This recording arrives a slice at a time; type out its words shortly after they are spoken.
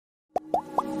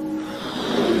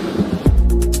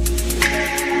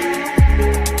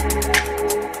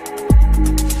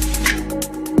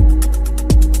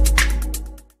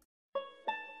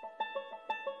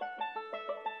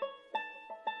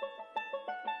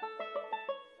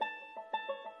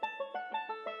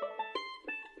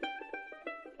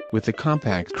with the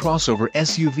compact crossover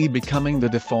SUV becoming the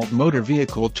default motor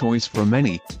vehicle choice for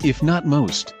many, if not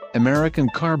most, American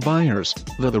car buyers.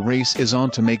 The race is on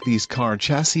to make these car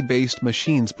chassis-based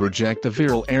machines project a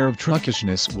virile air of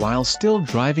truckishness while still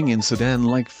driving in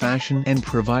sedan-like fashion and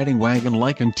providing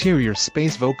wagon-like interior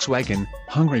space. Volkswagen,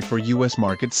 hungry for U.S.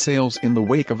 market sales in the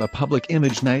wake of a public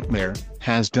image nightmare,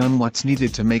 has done what's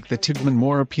needed to make the Tiguan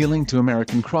more appealing to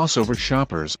American crossover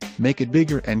shoppers, make it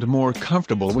bigger and more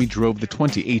comfortable. We drove the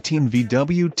 2018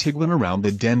 VW Tiguan around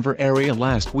the Denver area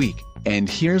last week, and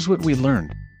here's what we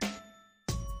learned.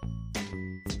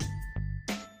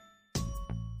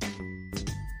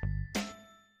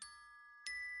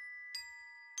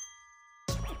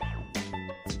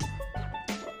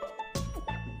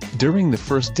 During the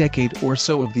first decade or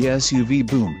so of the SUV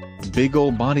boom, big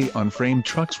old body-on-frame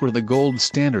trucks were the gold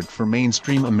standard for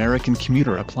mainstream American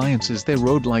commuter appliances. They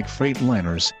rode like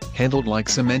Freightliners, handled like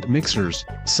cement mixers,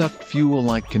 sucked fuel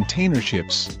like container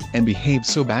ships, and behaved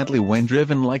so badly when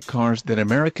driven like cars that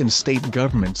American state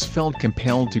governments felt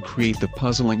compelled to create the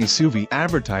puzzling Esuvee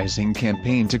advertising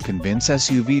campaign to convince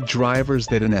SUV drivers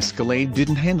that an Escalade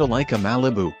didn't handle like a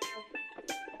Malibu.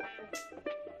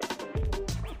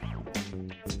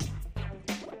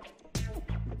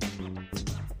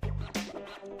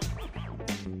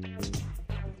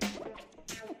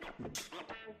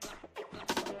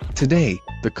 Today,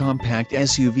 the compact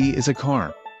SUV is a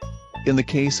car. In the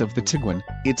case of the Tiguan,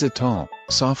 it's a tall,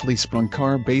 softly sprung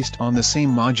car based on the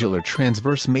same modular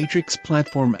transverse matrix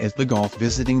platform as the Golf,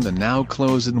 visiting the now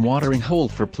closed watering hole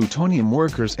for plutonium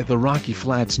workers at the Rocky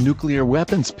Flats nuclear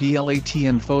weapons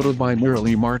plant. Photo by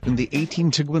Murali Martin. The 18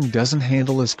 Tiguan doesn't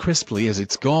handle as crisply as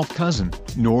its Golf cousin,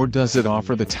 nor does it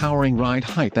offer the towering ride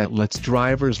height that lets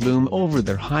drivers loom over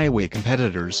their highway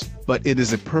competitors, but it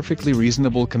is a perfectly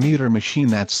reasonable commuter machine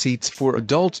that seats for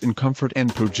adults in comfort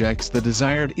and projects the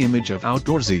desired image of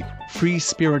outdoorsy,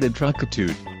 free-spirited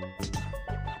truckitude.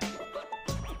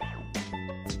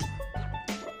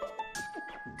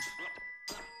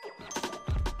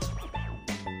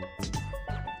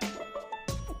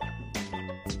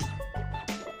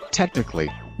 Technically,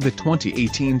 the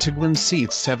 2018 Tiguan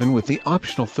seats 7 with the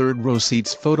optional third-row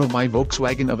seats. Photo by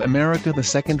Volkswagen of America. The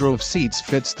second row of seats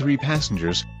fits 3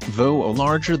 passengers, though a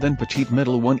larger than petite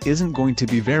middle one isn't going to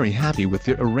be very happy with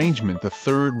the arrangement. The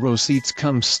third-row seats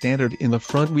come standard in the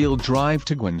front-wheel drive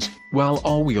Tiguans, while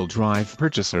all-wheel drive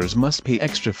purchasers must pay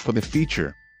extra for the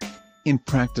feature. In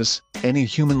practice, any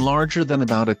human larger than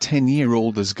about a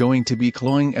 10-year-old is going to be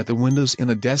clawing at the windows in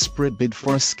a desperate bid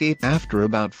for escape after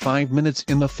about 5 minutes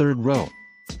in the third row.